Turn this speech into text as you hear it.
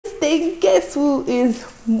And guess who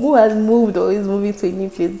has moved or is moving to a new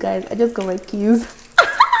place, guys? I just got my keys.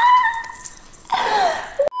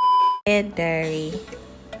 Dear diary,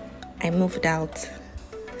 I moved out.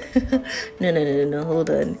 No,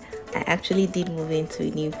 hold on. I actually did move into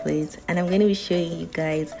a new place, and I'm going to be showing you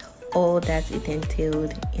guys all that it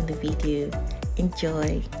entailed in the video.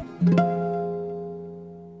 Enjoy.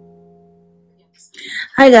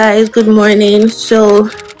 Hi guys, good morning. So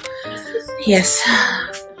yes,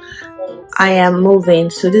 I am moving.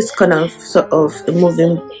 So this is kind of sort of a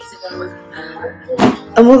moving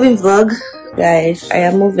vlog, guys. I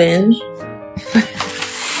am moving.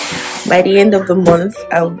 By the end of the month,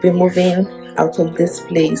 I'll be moving out of this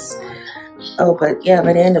place. Oh, but yeah,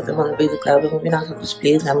 by the end of the month, basically, I'll be moving out of this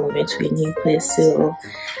place. I'm moving to a new place. So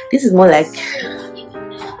this is more like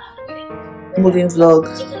moving vlog.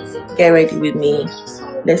 Get ready with me.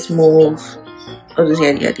 Let's move. All those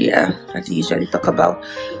idea that you usually talk about.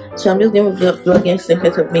 So I'm just going to be vlogging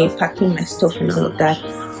snippets of me packing my stuff and all of that.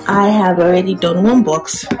 I have already done one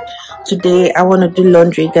box. Today I want to do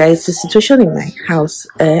laundry, guys. The situation in my house,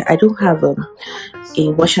 I don't have a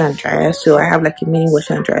washer and dryer, so I have like a mini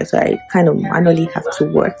washer and dryer, so I kind of manually have to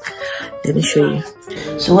work. Let me show you.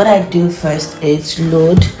 So what I do first is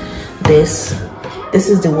load this. This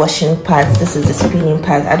is the washing part, this is the spinning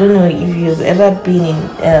part. I don't know if you've ever been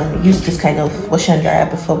in used this kind of washer and dryer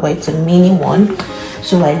before, but it's a mini one.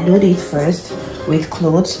 So I load it first with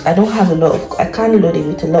clothes. I don't have a lot of, I can't load it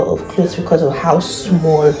with a lot of clothes because of how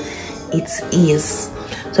small it is.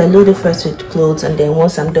 So I load it first with clothes, and then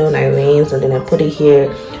once I'm done I rinse, and then I put it here,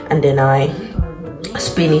 and then I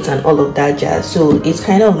spin it and all of that jazz. So it's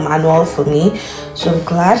kind of manual for me. So I'm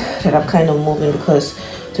glad that I'm kind of moving, because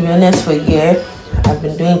to be honest, for a year I've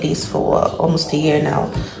been doing this for almost a year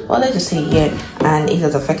now. Well, let's just say a year, and it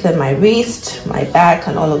has affected my wrist, my back,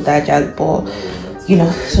 and all of that jazz. But you know,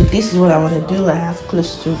 so this is what I want to do. I have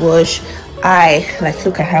clothes to wash. I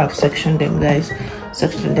look, I have sectioned them, guys,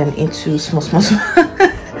 sectioned them into small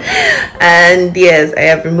and yes, I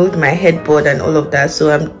have removed my headboard and all of that.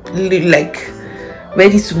 So I'm really like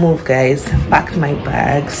ready to move, guys. Packed my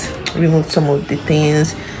bags, removed some of the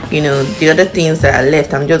things, you know, the other things that are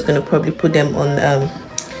left, I'm just gonna probably put them on.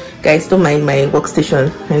 Guys, don't mind my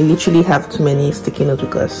workstation. I literally have too many sticky notes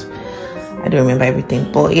because I don't remember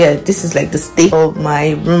everything. But yeah, this is like the state of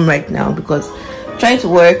my room right now, because trying to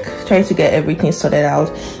work, trying to get everything sorted out,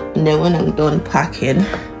 and then when I'm done packing,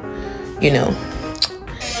 you know,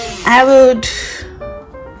 I would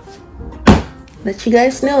let you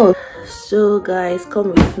guys know. So guys,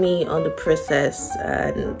 come with me on the process,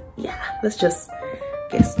 and yeah, let's just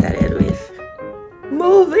get started with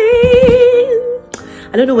moving.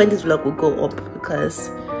 I don't know when this vlog will go up, because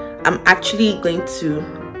I'm actually going to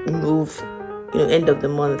move, you know, end of the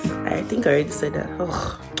month. I think I already said that.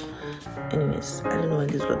 Oh, anyways, I don't know when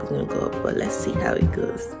this vlog is going to go up, but let's see how it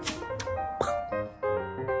goes.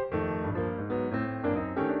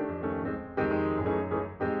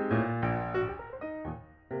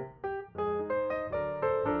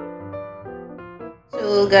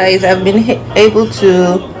 So guys, I've been able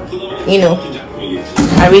to, you know,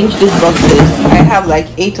 arrange these boxes. I have like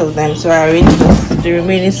 8 of them, so I arranged the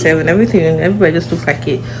remaining 7. Everybody just looks like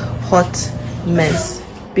a hot mess,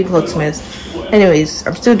 big hot mess. Anyways,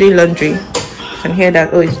 I'm still doing laundry. You can hear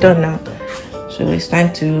that. Oh, it's done now, so it's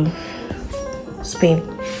time to spin.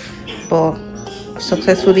 But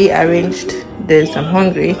successfully arranged this. I'm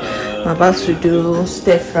hungry. I'm about to do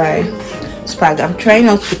stir fry spag. I'm trying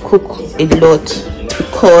not to cook a lot,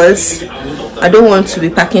 because I don't want to be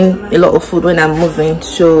packing a lot of food when I'm moving,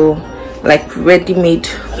 so like ready-made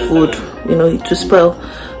food, you know, to spoil.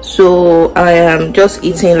 So I am just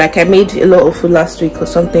eating, like I made a lot of food last week or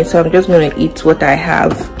something, so I'm just going to eat what I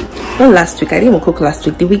have. Not last week, I didn't even cook last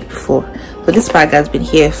week, the week before. But this bag has been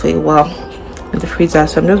here for a while in the freezer,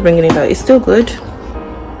 so I'm just bringing it out. It's still good.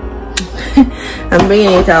 I'm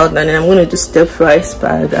bringing it out, and then I'm going to do stir fry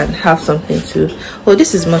spag and have something to, oh,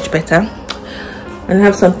 this is much better, and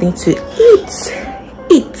have something to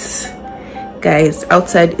eat. Guys,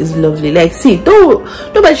 outside is lovely. Like, see,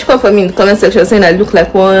 nobody should come for me in the comment section saying I look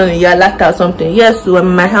like one yalata or something. Yes, so I'm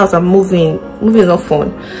in my house, I'm moving is not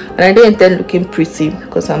fun, and I don't intend looking pretty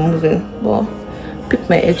because I'm moving. Well, pick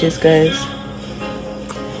my edges, guys.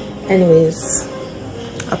 Anyways,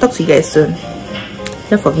 I'll talk to you guys soon.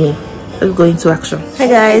 Enough of me, let's go into action. Hi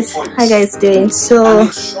guys, doing? So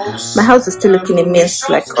my house is still looking a mess,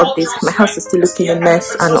 like updates, my house is still looking a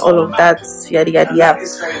mess and all of that, yada yada yada.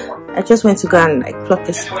 I just went to go and like pluck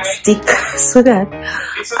a stick so that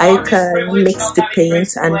I can mix the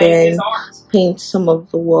paint and then paint some of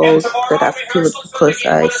the walls that I've peeled, because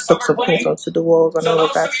I stuck some paint onto the walls and all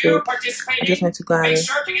of that. So I just went to go and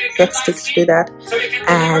get sticks to do that,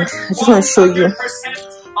 and I just want to show you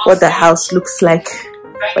what the house looks like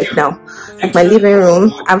right now. Like my living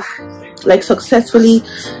room, I've like successfully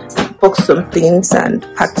boxed some things and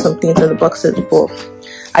packed some things in the boxes, but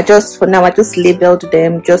for now I just labeled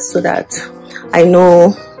them just so that I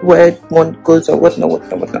know where one goes or what not.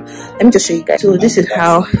 Let me just show you guys. So this is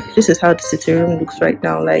how the sitting room looks right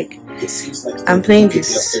now. Like, I'm playing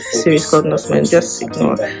this series called Nosman, just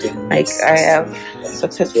ignore. Like, I have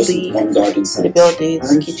successfully labeled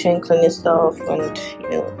it, kitchen cleaning stuff, and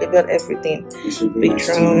labeled everything,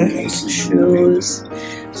 bedroom, shoes,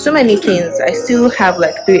 so many things. I still have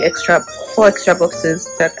like 4 extra boxes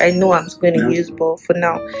that I know I'm going to use, but for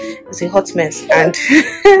now it's a hot mess, and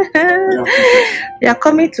they are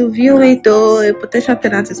coming to view it, though. A potential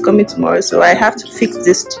tenant is coming tomorrow, so I have to fix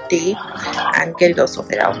this today and get it all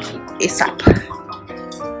sorted out ASAP.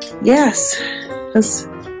 Yes, that's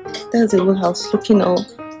the whole house looking all.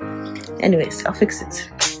 Anyways, I'll fix it.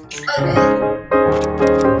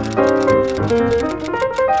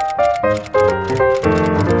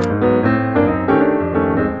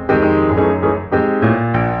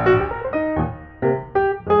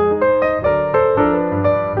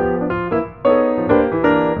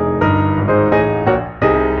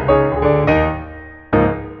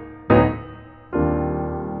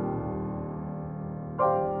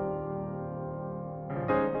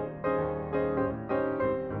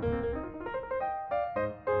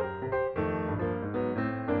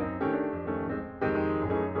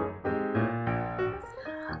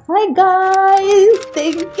 Hi guys,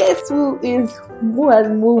 guess who has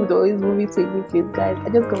moved or is moving to a new place, guys? I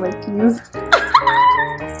just got my keys.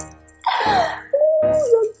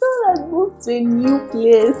 Your girl has moved to a new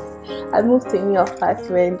place. I moved to a new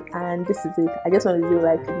apartment, and this is it. I just want to do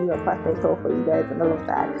like a new apartment tour for you guys and all of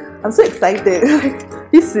that. I'm so excited.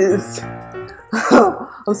 This is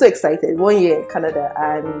I'm so excited. 1 year in Canada,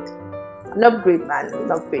 and an upgrade, man. An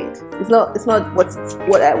upgrade. It's not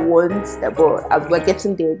what I want, but we're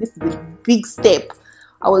getting there. This is a big step.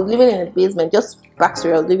 I was living in a basement, just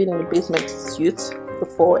backstory. I was living in a basement suite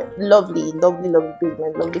before. Lovely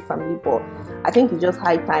basement, lovely family. But I think it's just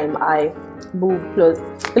high time I moved. Plus,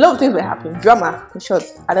 a lot of things were happening. Drama, in short.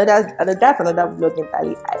 That's another vlog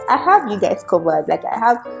entirely. I have you guys covered. Like, I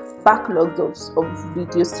have backlogs of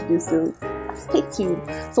videos to do, so stay tuned.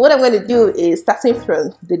 So what I'm going to do is, starting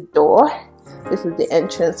from the door, this is the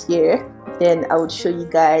entrance here, then I would show you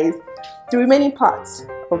guys the remaining parts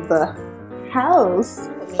of the house.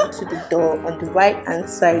 Coming to the door, on the right hand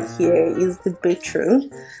side here is the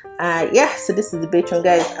bedroom. Yeah, so this is the bedroom,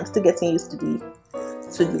 guys. I'm still getting used to the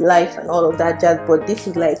life and all of that jazz, but this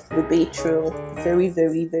is like the bedroom. Very,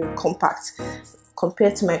 very, very compact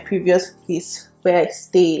compared to my previous place where I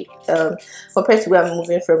stay, compared to where I'm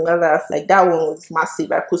moving from. Rather, like, that one was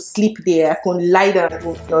massive. I could sleep there, I could lie down and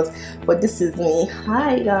move not. But this is me.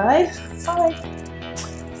 Hi guys.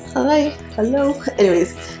 Hi, hello.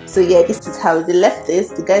 Anyways, so yeah, this is how they left this.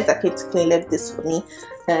 The guys that came to clean left this for me.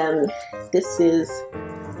 This is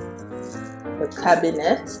the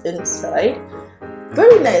cabinet inside.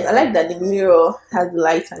 Very nice. I like that the mirror has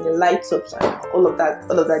light and the lights up and all of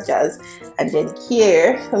that jazz. And then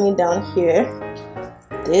here, coming down here,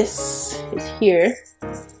 this is here.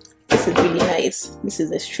 This is really nice. This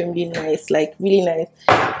is extremely nice, like really nice.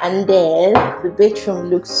 And then the bedroom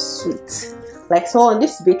looks sweet. Like, so on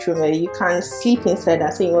this bedroom, you can sleep inside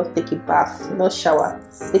and say you want to take a bath, not shower,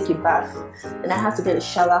 take a bath. And I have to get a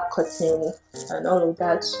shower curtain and all of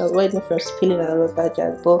that, so avoiding from spilling and all of that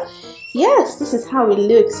jazz. But yes, this is how it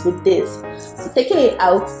looks with this. So taking it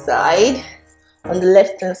outside, on the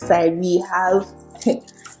left hand side we have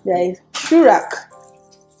there is shoe rack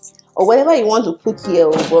or whatever you want to put here.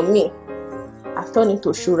 But me, I've turned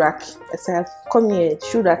into shoe rack. As I've come here,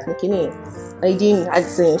 shoe rack, I didn't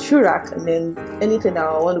add shoe rack, and then anything that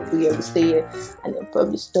I want to put here will stay here, and then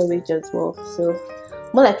probably storage as well. So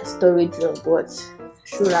more like a storage room, but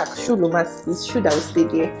shoe rack, shoe lomas, this shoe that will stay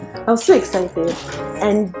there. I'm so excited.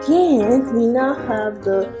 And then we now have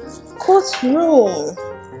the coat room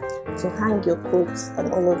to hang your coats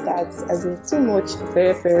and all of that. As in, too much,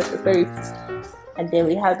 very. And then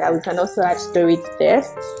we have that. We can also add storage there.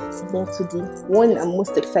 And then to the one I'm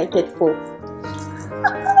most excited for.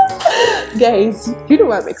 Guys, you know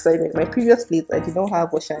why I'm excited? My previous place, I did not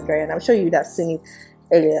have washer and dryer, and I'm sure you would have seen it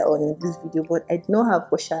earlier on in this video, but I did not have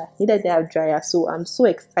washer, neither did I have dryer. So I'm so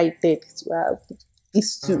excited to have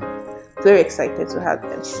these two. very excited to have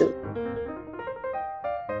them soon.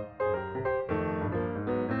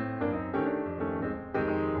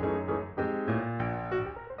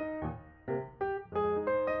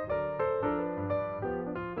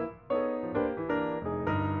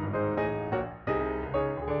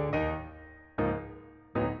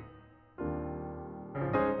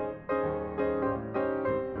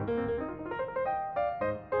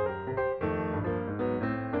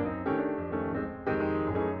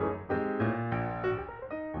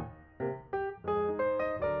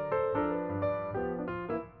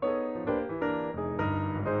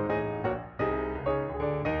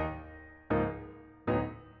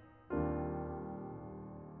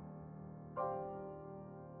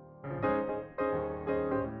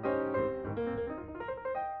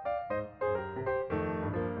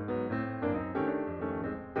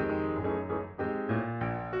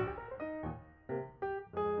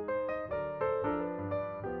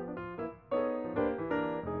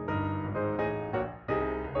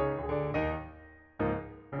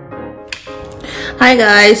 Hi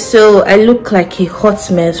guys, so I look like a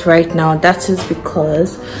hot mess right now. That is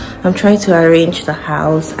because I'm trying to arrange the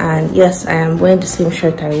house, and yes, I am wearing the same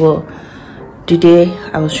shirt I wore the day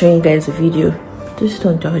I was showing you guys a video. Just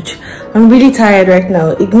don't judge. I'm really tired right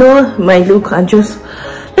now. Ignore my look and just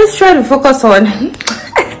let's try to focus on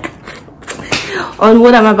on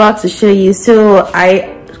what I'm about to show you. So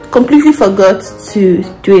I completely forgot to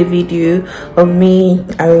do a video of me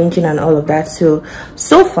arranging and all of that. So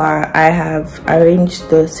far I have arranged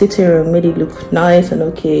the sitting room, made it look nice and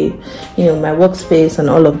okay, you know, my workspace and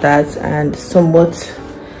all of that, and somewhat,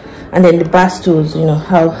 and then the bar stools, you know,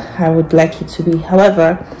 how I would like it to be.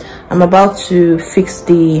 However, I'm about to fix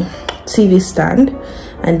the TV stand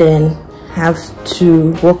and then have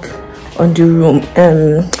to work on the room,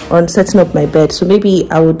 on setting up my bed. So maybe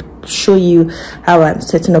I would show you how I'm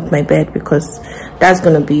setting up my bed, because that's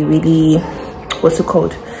gonna be really, what's it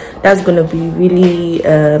called, that's gonna be really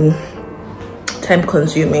time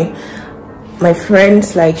consuming. My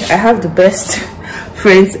friends, like, I have the best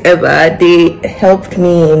friends ever. They helped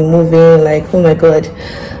me in moving, like, oh my god.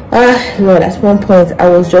 Lord, at one point I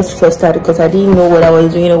was just frustrated because I didn't know what I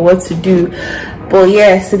was doing or what to do. But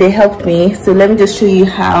yeah, so they helped me. So let me just show you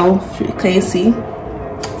how. Can you see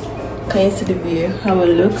the view, how it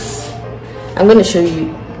looks? I'm going to show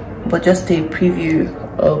you, but just a preview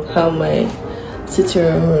of how my sitting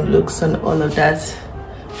room looks and all of that.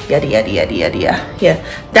 Yada yada yada yada yada. Yeah,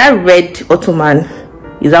 that red ottoman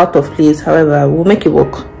is out of place. However, we'll make it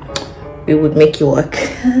work. We would make it work.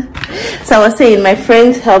 So I was saying, my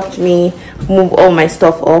friends helped me move all my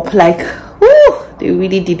stuff up. Like, whoo, they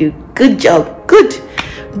really did a good job. Good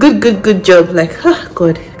job. Like, oh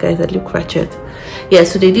god, guys, I look ratchet. Yeah,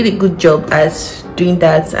 so they did a good job at doing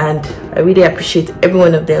that, and I really appreciate every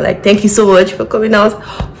one of them. Like, thank you so much for coming out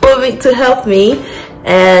for me to help me.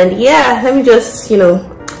 And yeah, let me just, you know,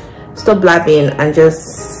 stop blabbing and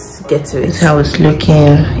just get to it. This is how it's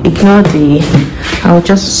looking. Ignore the, I'll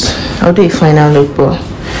do a final look, but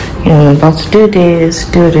you know, I'm about to do this,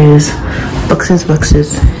 boxes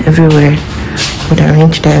everywhere. Would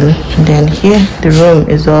arrange them, and then here the room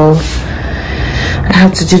is all, I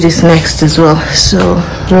have to do this next as well. So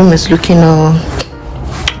room is looking all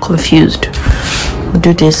confused. I'll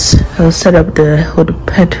do this, I'll set up the whole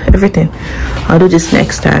bed, everything. I'll do this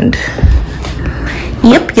next, and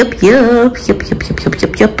yep.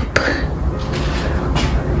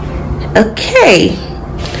 Okay,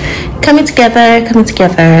 coming together. I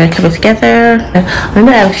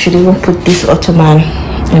know I actually even put this ottoman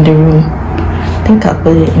in the room. I think I'll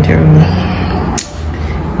put it in the room.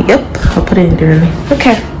 Yep, I'll put it in the room.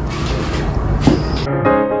 Okay.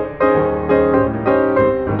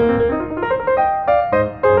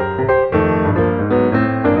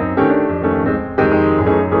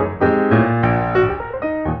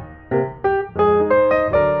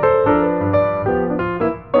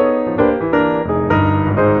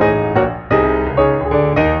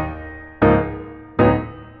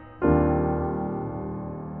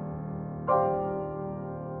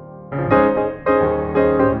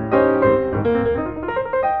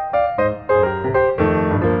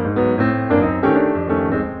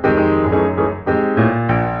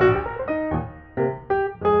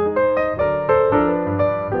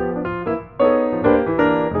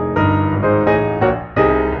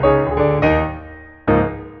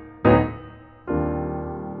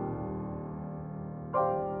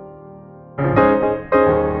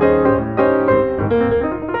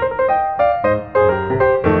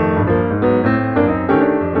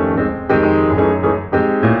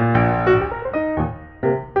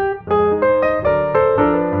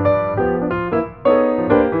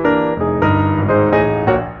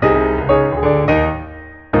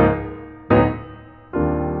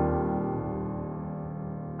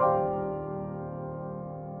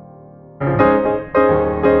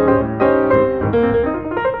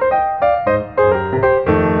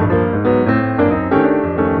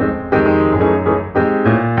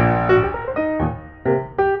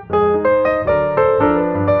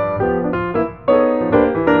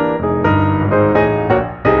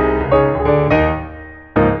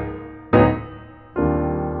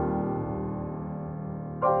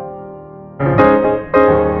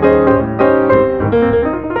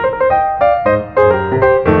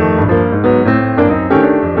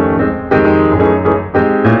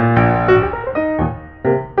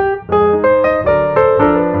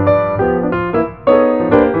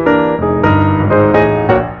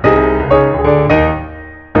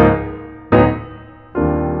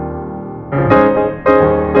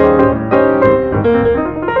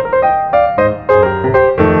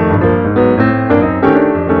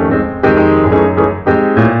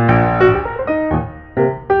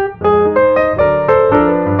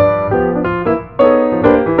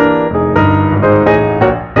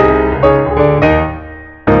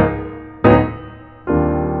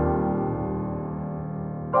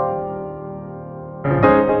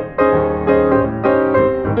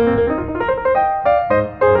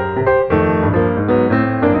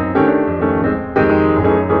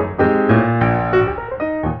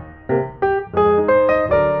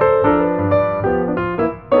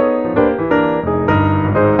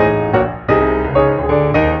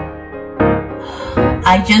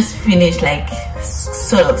 I just finished like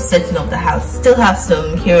sort of setting up the house. Still have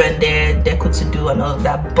some here and there deco to do and all of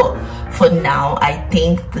that, but for now I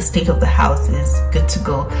think the state of the house is good to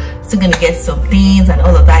go. Still gonna get some things and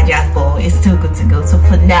all of that jazz, but it's still good to go. So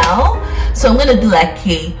for now, so I'm gonna do like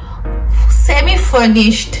a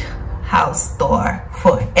semi-furnished house tour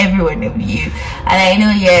for every one of you. And I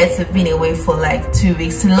know, yes, I've been away for like 2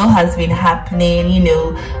 weeks. A lot has been happening, you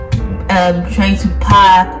know, trying to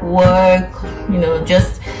pack, work, you know,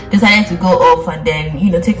 just decided to go off and then,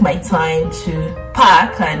 you know, take my time to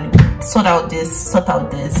pack and sort out this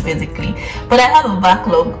basically. But I have a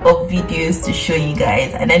backlog of videos to show you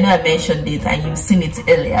guys, and I know I mentioned it and you've seen it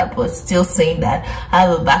earlier, but still saying that I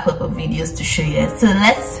have a backlog of videos to show you. So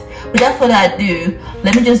let's, without further ado,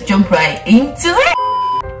 let me just jump right into it.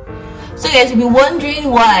 So guys, you'll be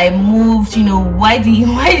wondering why I moved, you know, why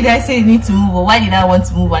did I say I need to move, or why did I want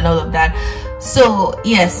to move and all of that. So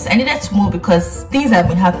yes, I needed to move because things have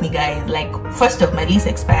been happening, guys. Like, first off, my lease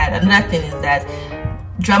expired. Another thing is that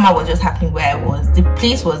drama was just happening where I was. The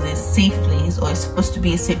place was a safe place, or it's supposed to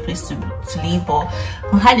be a safe place to live, but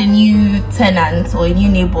we had a new tenant or a new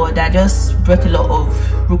neighbor that just brought a lot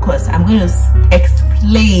of ruckus. I'm going to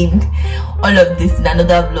explain all of this in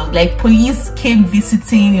another vlog. Like, police came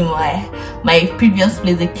visiting in my previous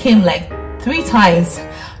place. They came like 3 times,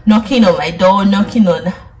 knocking on my door, knocking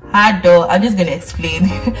on her door. I'm just gonna explain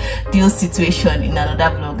the whole situation in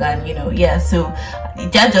another vlog, and you know, yeah, so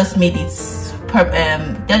that just made it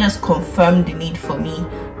that just confirmed the need for me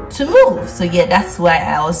to move. So yeah, that's why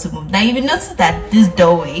I also moved. Now, you will notice that this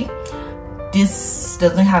doorway, this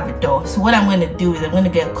doesn't have a door. So what I'm going to do is I'm going to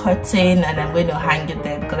get a curtain and I'm going to hang it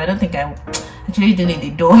there, because I don't think I actually do need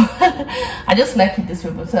a door. I just like it this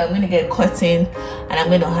way. So I'm going to get a curtain and I'm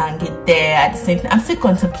going to hang it there. At the same time, I'm still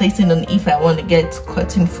contemplating on if I want to get a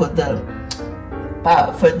curtain for this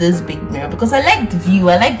big mirror, because I like the view,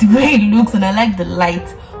 I like the way it looks, and I like the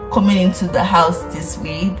light coming into the house this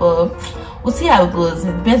way. But we'll see how it goes.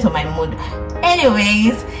 It depends on my mood.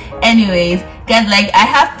 Anyways guys, like, I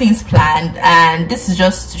have things planned, and this is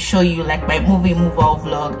just to show you like my move out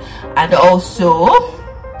vlog. And also,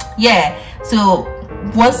 yeah, so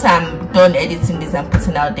once I'm done editing this and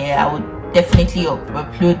putting out there, I would definitely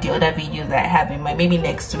upload the other videos that I have in my, maybe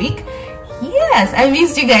next week. Yes, I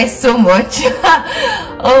missed you guys so much.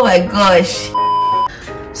 Oh my gosh.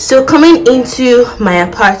 So coming into my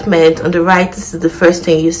apartment, on the right, this is the first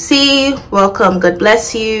thing you see. Welcome, God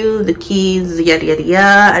bless you, the keys, yada yada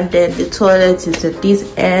yada. And then the toilet is at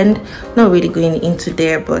this end, not really going into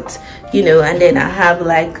there, but you know. And then I have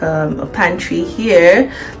like a pantry here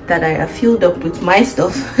that I have filled up with my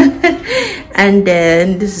stuff. And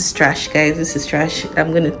then this is trash, guys, this is trash.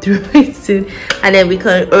 I'm gonna throw it soon. And then we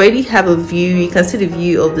can already have a view. You can see the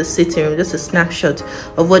view of the sitting room, just a snapshot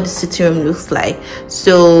of what the sitting room looks like.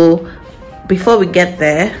 So before we get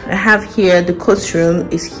there, I have here the coat room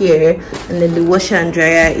is here, and then the washer and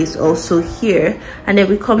dryer is also here. And then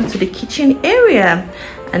we come to the kitchen area,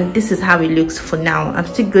 and this is how it looks for now. I'm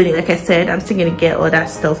still going, like I said, I'm still gonna get all that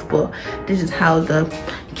stuff, but this is how the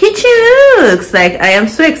kitchen looks like. I am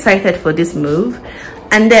so excited for this move.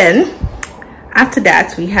 And then after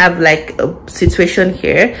that, we have like a situation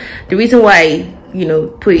here. The reason why, you know,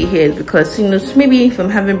 put it here is because, you know, maybe if I'm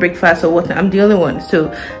having breakfast or whatnot, I'm the only one, so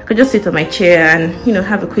I could just sit on my chair and, you know,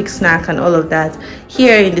 have a quick snack and all of that.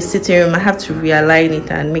 Here in the sitting room, I have to realign it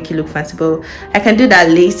and make it look fancy, but I can do that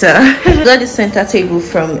later. I got the center table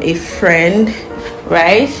from a friend,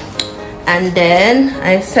 right? And then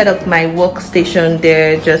I set up my workstation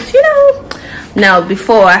there, just, you know. Now,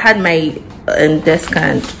 before I had my desk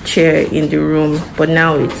and chair in the room, but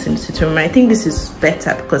now it's in the sitting room. I think this is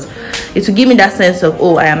better because it will give me that sense of,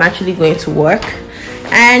 oh, I am actually going to work.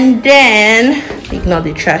 And then ignore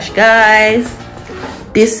the trash, guys.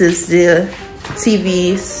 This is the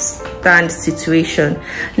TV stand situation.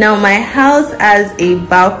 Now my house has a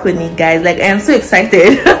balcony, guys. Like, I am so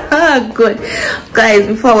excited. Good, guys,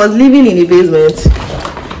 before I was living in the basement.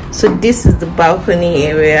 So this is the balcony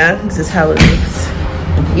area. This is how it looks.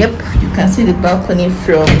 Yep, you can see the balcony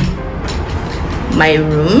from my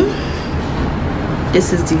room.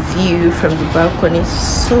 This is the view from the balcony.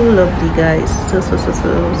 So lovely, guys. So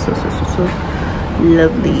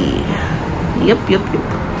lovely. Yep.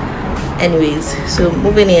 Anyways, so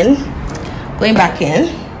moving in, going back in,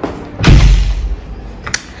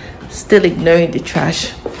 still ignoring the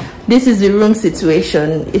trash. This is the room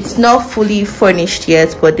situation. It's not fully furnished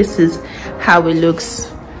yet, but this is how it looks.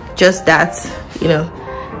 Just that, you know,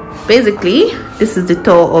 basically this is the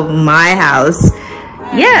tour of my house.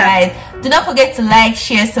 Yeah, guys, Do not forget to like,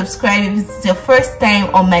 share, subscribe if it's your first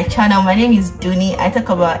time on my channel. My name is Dunnie. I talk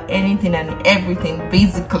about anything and everything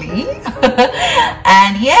basically.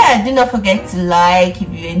 And yeah, do not forget to like if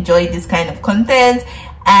you enjoy this kind of content,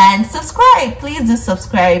 and subscribe. Please do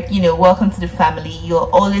subscribe. You know, welcome to the family. You're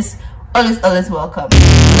always welcome.